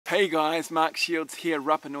Hey guys, Marc Shields here,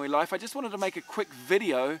 Rapa Nui Life. I just wanted to make a quick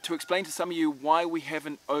video to explain to some of you why we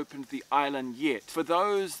haven't opened the island yet. For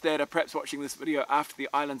those that are perhaps watching this video after the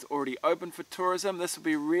island's already open for tourism, this will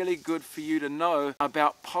be really good for you to know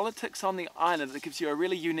about politics on the island. It gives you a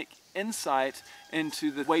really unique insight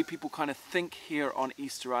into the way people kind of think here on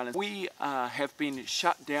Easter Island. We have been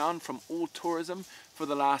shut down from all tourism for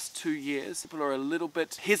the last 2 years. People are a little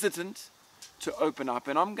bit hesitant to open up,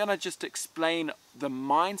 and I'm going to just explain the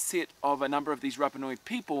mindset of a number of these Rapa Nui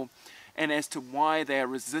people and as to why they are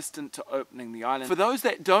resistant to opening the island. For those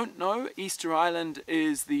that don't know, Easter Island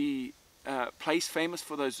is the place famous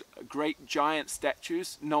for those great giant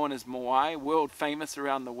statues known as moai, world famous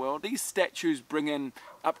around the world. These statues bring in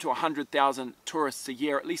up to 100,000 tourists a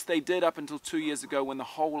year. At least they did up until 2 years ago when the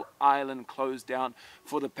whole island closed down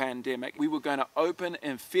for the pandemic. We were going to open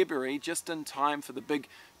in February just in time for the big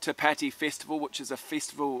Te Pāti festival, which is a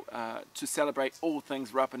festival to celebrate all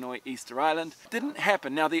things Rapa Nui Easter Island. Didn't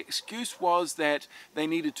happen. Now the excuse was that they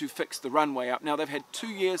needed to fix the runway up. Now they've had 2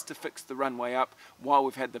 years to fix the runway up while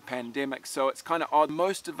we've had the pandemic, so it's kind of odd.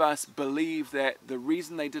 Most of us believe that the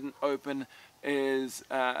reason they didn't open is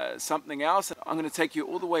something else. I'm going to take you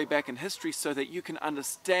all the way back in history so that you can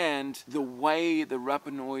understand the way the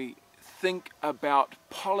Rapa Nui think about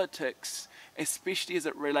politics, especially as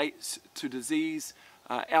it relates to disease,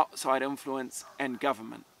 outside influence and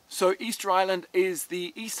government. So Easter Island is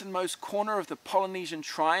the easternmost corner of the Polynesian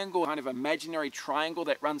triangle, kind of imaginary triangle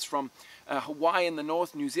that runs from Hawaii in the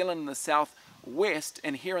north, New Zealand in the southwest,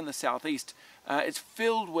 and here in the southeast. It's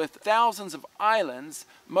filled with thousands of islands,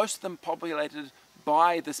 most of them populated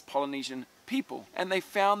by this Polynesian people, and they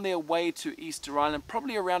found their way to Easter Island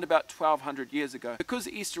probably around about 1200 years ago. Because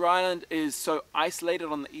Easter Island is so isolated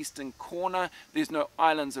on the eastern corner, there's no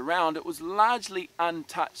islands around, it was largely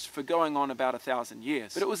untouched for going on about 1,000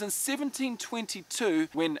 years. But it was in 1722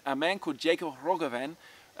 when a man called Jacob Roggeveen,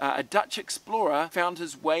 a Dutch explorer, found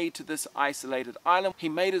his way to this isolated island. He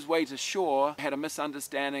made his way to shore, had a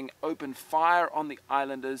misunderstanding, opened fire on the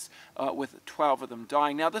islanders with 12 of them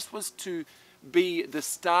dying. Now this was to be the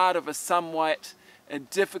start of a somewhat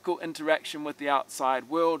difficult interaction with the outside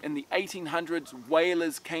world. In the 1800s,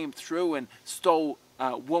 whalers came through and stole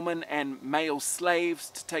women and male slaves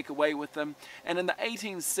to take away with them. And in the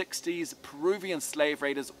 1860s, Peruvian slave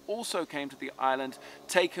raiders also came to the island,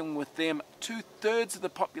 taking with them 2/3 of the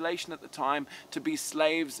population at the time to be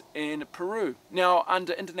slaves in Peru. Now,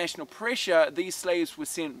 under international pressure, these slaves were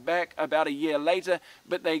sent back about a year later,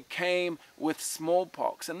 but they came with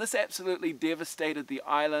smallpox, and this absolutely devastated the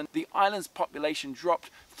island. The island's population dropped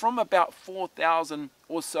from about 4,000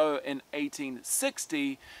 or so in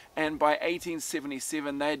 1860, and by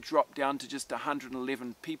 1877 they had dropped down to just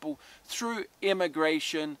 111 people through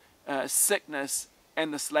immigration, sickness,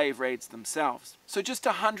 and the slave raids themselves. So just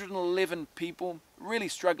 111 people really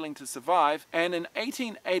struggling to survive. And in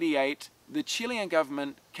 1888 the Chilean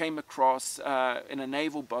government came across in a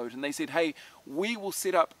naval boat, and they said, hey, we will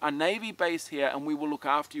set up a navy base here and we will look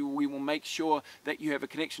after you, we will make sure that you have a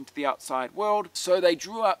connection to the outside world. So they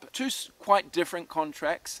drew up two quite different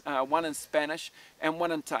contracts, one in Spanish and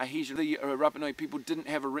one in Tahitian. The Rapa Nui people didn't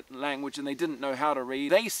have a written language and they didn't know how to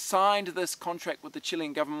read. They signed this contract with the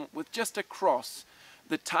Chilean government with just a cross.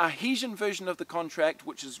 The Tahitian version of the contract,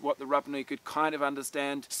 which is what the Rapa Nui could kind of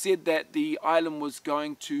understand, said that the island was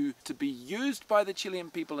going to be used by the Chilean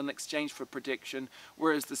people in exchange for protection,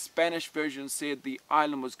 whereas the Spanish version said the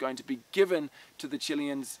island was going to be given to the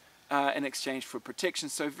Chileans in exchange for protection.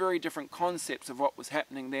 So very different concepts of what was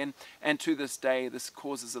happening then, and to this day this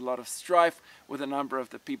causes a lot of strife with a number of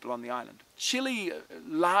the people on the island. Chile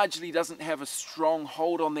largely doesn't have a strong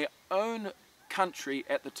hold on their own country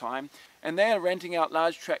at the time, and they are renting out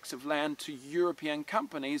large tracts of land to European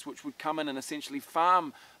companies which would come in and essentially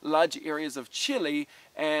farm large areas of Chile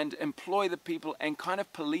and employ the people and kind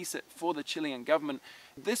of police it for the Chilean government.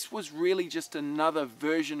 This was really just another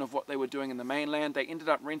version of what they were doing in the mainland. They ended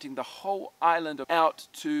up renting the whole island out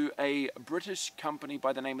to a British company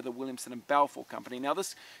by the name of the Williamson and Balfour Company. Now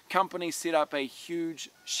this company set up a huge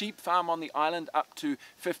sheep farm on the island, up to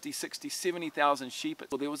 50, 60, 70,000 sheep.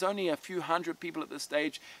 Well, there was only a few hundred people at this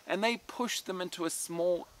stage, and they pushed them into a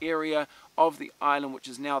small area of the island, which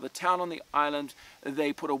is now the town on the island.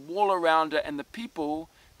 They put a wall around it, and the people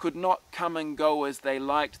could not come and go as they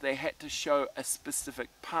liked. They had to show a specific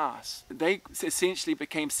pass. They essentially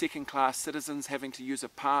became second-class citizens, having to use a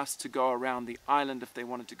pass to go around the island if they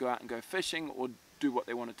wanted to go out and go fishing or do what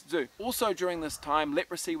they wanted to do. Also during this time,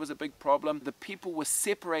 leprosy was a big problem. The people were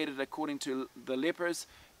separated according to the lepers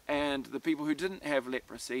and the people who didn't have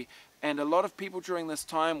leprosy, And a lot of people during this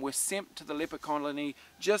time were sent to the leper colony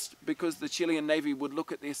just because the Chilean Navy would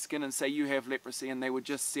look at their skin and say, you have leprosy, and they would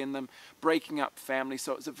just send them, breaking up families.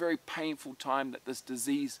 So it was a very painful time that this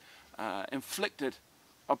disease inflicted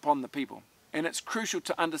upon the people. And it's crucial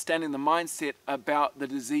to understanding the mindset about the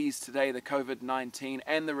disease today, the COVID-19,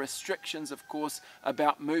 and the restrictions, of course,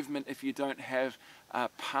 about movement if you don't have a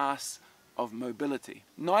pass of mobility.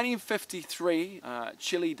 1953,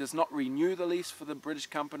 Chile does not renew the lease for the British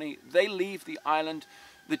company. They leave the island.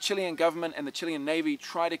 The Chilean government and the Chilean Navy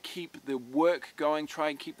try to keep the work going, try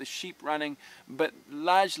and keep the sheep running, but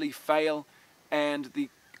largely fail, and the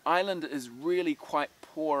island is really quite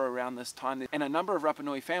poor around this time, and a number of Rapa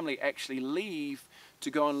Nui family actually leave to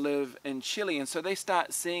go and live in Chile, and so they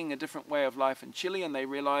start seeing a different way of life in Chile, and they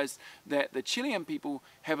realize that the Chilean people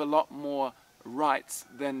have a lot more rights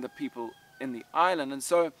than the people in the island. And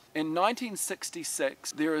so in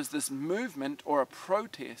 1966 there is this movement or a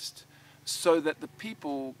protest so that the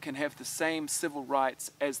people can have the same civil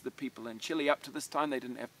rights as the people in Chile. Up to this time they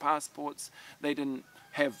didn't have passports, they didn't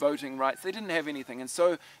have voting rights, they didn't have anything, and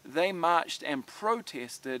so they marched and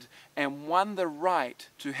protested and won the right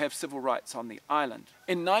to have civil rights on the island.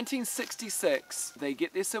 In 1966 they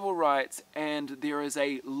get their civil rights, and there is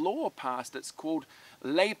a law passed. It's called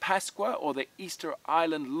Ley Pascua, or the Easter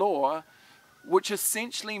Island Law, which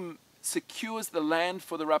essentially secures the land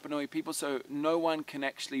for the Rapa Nui people, so no one can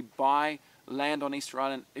actually buy land on Easter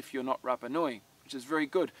Island if you're not Rapa Nui, which is very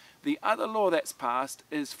good. The other law that's passed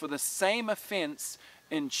is for the same offense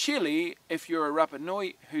in Chile. If you're a Rapa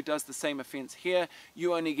Nui who does the same offense here,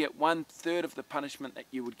 you only get 1/3 of the punishment that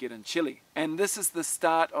you would get in Chile. And this is the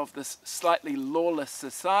start of this slightly lawless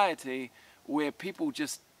society where people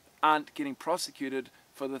just aren't getting prosecuted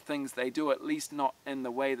for the things they do, at least not in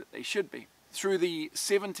the way that they should be. Through the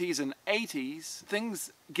 70s and 80s,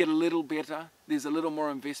 things get a little better. There's a little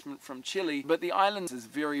more investment from Chile, but the island is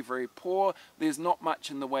very, very poor. There's not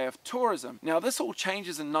much in the way of tourism. Now, this all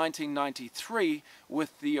changes in 1993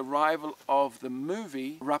 with the arrival of the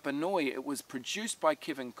movie Rapa Nui. It was produced by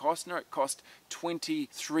Kevin Costner. It cost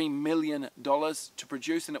 $23 million to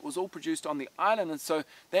produce, and it was all produced on the island. And so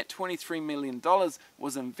that $23 million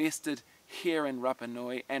was invested here in Rapa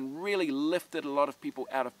Nui and really lifted a lot of people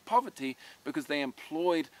out of poverty, because they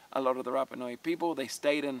employed a lot of the Rapa Nui people. They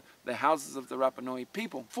stayed in the houses of the Rapa Nui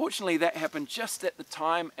people. Fortunately, that happened just at the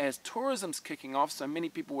time as tourism's kicking off, so many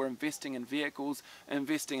people were investing in vehicles,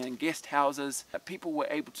 investing in guest houses. People were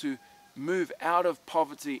able to move out of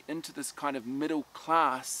poverty into this kind of middle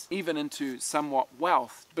class, even into somewhat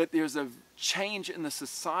wealth. But there's a change in the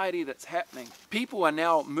society that's happening. People are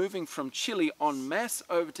now moving from Chile en masse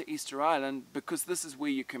over to Easter Island because this is where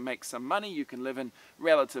you can make some money, you can live in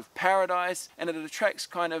relative paradise, and it attracts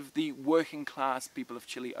kind of the working class people of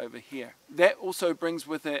Chile over here. That also brings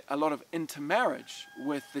with it a lot of intermarriage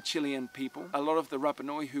with the Chilean people. A lot of the Rapa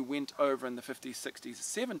Nui who went over in the 50s, 60s,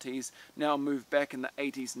 70s now moved back in the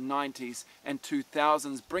 80s, 90s and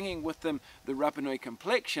 2000s, bringing with them the Rapa Nui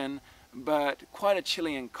complexion, but quite a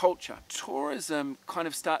Chilean culture. Tourism kind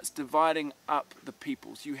of starts dividing up the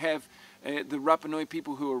peoples. You have the Rapa Nui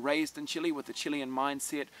people who are raised in Chile with the Chilean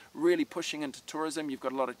mindset really pushing into tourism. You've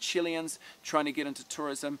got a lot of Chileans trying to get into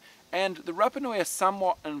tourism, and the Rapa Nui are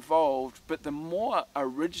somewhat involved, but the more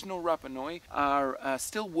original Rapa Nui are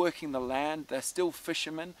still working the land. They're still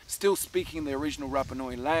fishermen, still speaking the original Rapa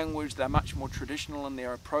Nui language. They're much more traditional in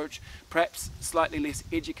their approach, perhaps slightly less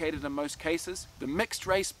educated in most cases. The mixed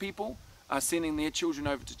race people are sending their children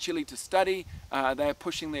over to Chile to study. They're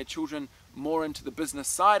pushing their children more into the business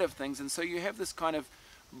side of things, and so you have this kind of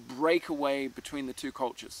breakaway between the two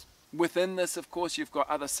cultures. Within this, of course, you've got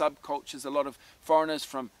other subcultures. A lot of foreigners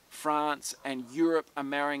from France and Europe are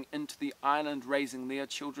marrying into the island, raising their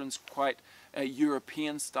children quite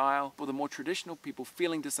European style, for the more traditional people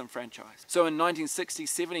feeling disenfranchised. So in 1960,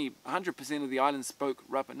 70, 100% of the island spoke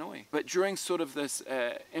Rapa Nui. But during sort of this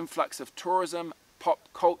influx of tourism, pop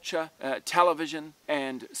culture, television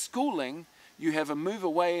and schooling, you have a move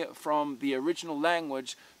away from the original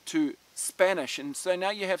language to Spanish. And so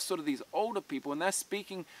now you have sort of these older people, and they're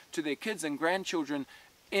speaking to their kids and grandchildren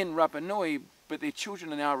in Rapa Nui, but their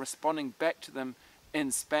children are now responding back to them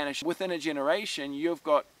in Spanish. Within a generation, you've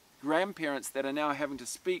got grandparents that are now having to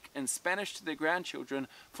speak in Spanish to their grandchildren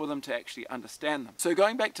for them to actually understand them. So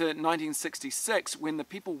going back to 1966, when the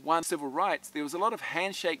people won civil rights, there was a lot of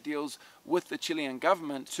handshake deals with the Chilean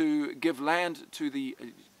government to give land to the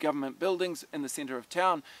government buildings in the center of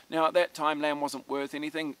town. Now at that time land wasn't worth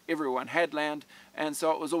anything, everyone had land, and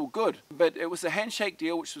so it was all good. But it was a handshake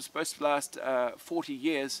deal which was supposed to last 40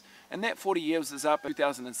 years, and that 40 years is up in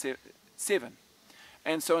 2007.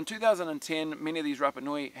 And so in 2010, many of these Rapa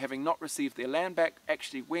Nui, having not received their land back,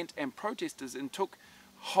 actually went and protested and took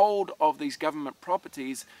hold of these government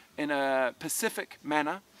properties in a pacific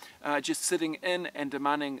manner, just sitting in and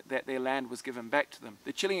demanding that their land was given back to them.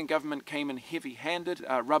 The Chilean government came in heavy-handed,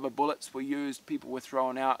 rubber bullets were used, people were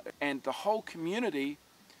thrown out, and the whole community,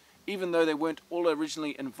 even though they weren't all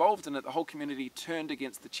originally involved in it, the whole community turned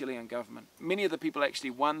against the Chilean government. Many of the people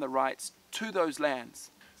actually won the rights to those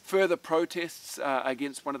lands. Further protests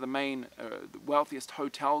against one of the main wealthiest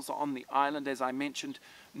hotels on the island. As I mentioned,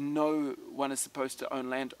 no one is supposed to own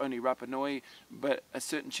land, only Rapa Nui, but a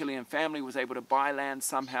certain Chilean family was able to buy land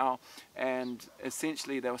somehow, and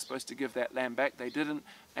essentially they were supposed to give that land back. They didn't,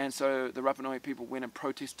 and so the Rapa Nui people went and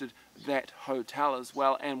protested that hotel as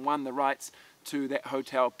well and won the rights to that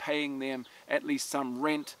hotel, paying them at least some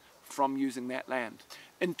rent from using that land.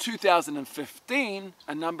 In 2015,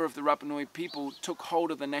 a number of the Rapa Nui people took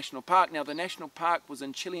hold of the national park. Now, the national park was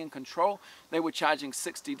in Chilean control. They were charging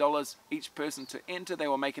 $60 each person to enter. They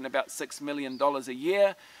were making about $6 million a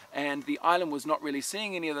year, and the island was not really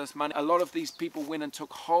seeing any of this money. A lot of these people went and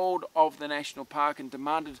took hold of the national park and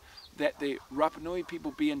demanded that the Rapa Nui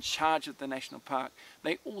people be in charge of the national park.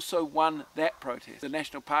 They also won that protest. The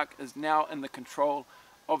national park is now in the control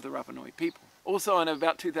of the Rapa Nui people. Also in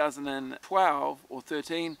about 2012 or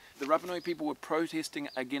 13, the Rapa Nui people were protesting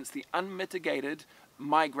against the unmitigated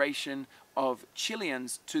migration of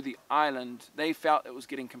Chileans to the island. They felt it was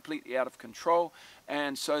getting completely out of control,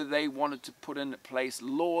 and so they wanted to put in place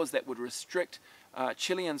laws that would restrict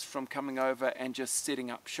Chileans from coming over and just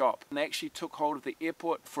setting up shop. And they actually took hold of the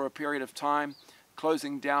airport for a period of time,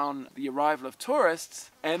 closing down the arrival of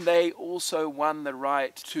tourists, and they also won the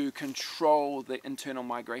right to control the internal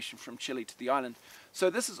migration from Chile to the island.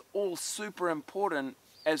 So this is all super important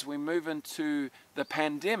as we move into the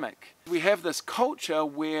pandemic. We have this culture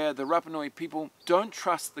where the Rapa Nui people don't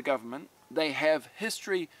trust the government. They have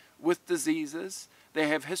history with diseases. They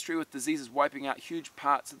have history with diseases wiping out huge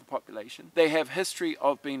parts of the population. They have history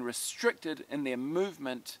of being restricted in their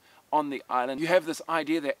movement on the island. You have this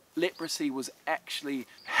idea that leprosy was actually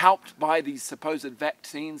helped by these supposed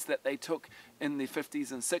vaccines that they took in the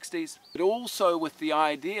 50s and 60s, but also with the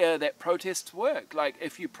idea that protests work. Like,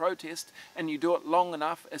 if you protest and you do it long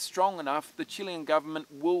enough, strong enough, the Chilean government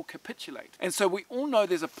will capitulate. And so we all know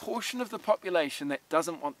there's a portion of the population that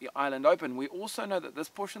doesn't want the island open. We also know that this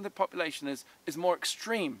portion of the population is more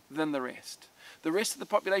extreme than the rest. The rest of the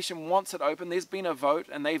population wants it open. There's been a vote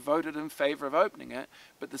and they voted in favor of opening it,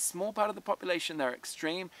 but the small part of the population, they're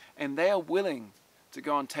extreme and they are willing to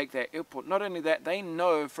go and take that airport. Not only that, they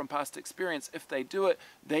know from past experience if they do it,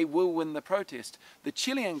 they will win the protest. The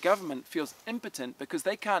Chilean government feels impotent because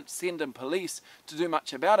they can't send in police to do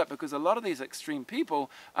much about it, because a lot of these extreme people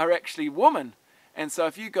are actually women. And so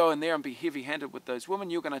if you go in there and be heavy-handed with those women,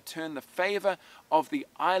 you're going to turn the favor of the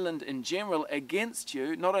island in general against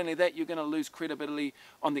you. Not only that, you're going to lose credibility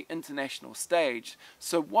on the international stage.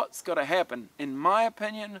 So what's got to happen? In my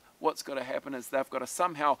opinion, what's got to happen is they've got to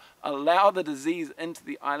somehow allow the disease into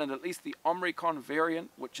the island, at least the Omicron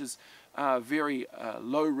variant, which is very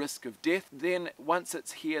low risk of death. Then once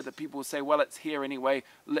it's here, the people will say, well, it's here anyway,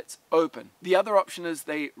 let's open. The other option is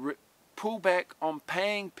they pull back on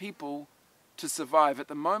paying people to survive. At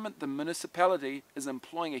the moment, the municipality is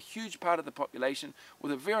employing a huge part of the population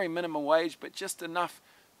with a very minimum wage, but just enough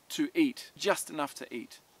to eat. Just enough to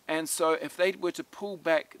eat. And so if they were to pull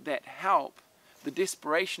back that help, the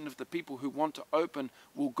desperation of the people who want to open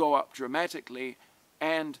will go up dramatically,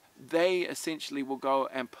 and they essentially will go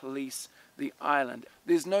and police the island.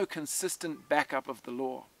 There's no consistent backup of the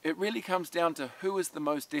law. It really comes down to who is the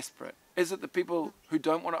most desperate. Is it the people who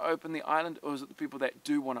don't want to open the island, or is it the people that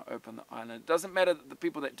do want to open the island? It doesn't matter that the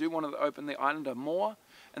people that do want to open the island are more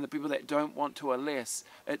and the people that don't want to are less.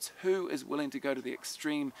 It's who is willing to go to the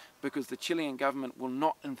extreme, because the Chilean government will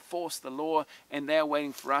not enforce the law and they're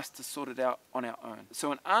waiting for us to sort it out on our own.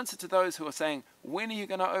 So in answer to those who are saying, when are you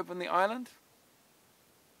going to open the island?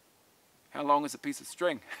 How long is a piece of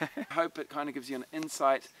string? I hope it kind of gives you an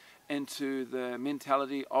insight into the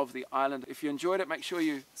mentality of the island. If you enjoyed it, make sure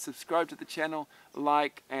you subscribe to the channel,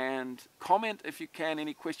 like, and comment if you can.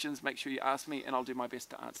 Any questions, make sure you ask me and I'll do my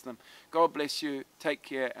best to answer them. God bless you, take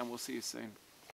care, and we'll see you soon.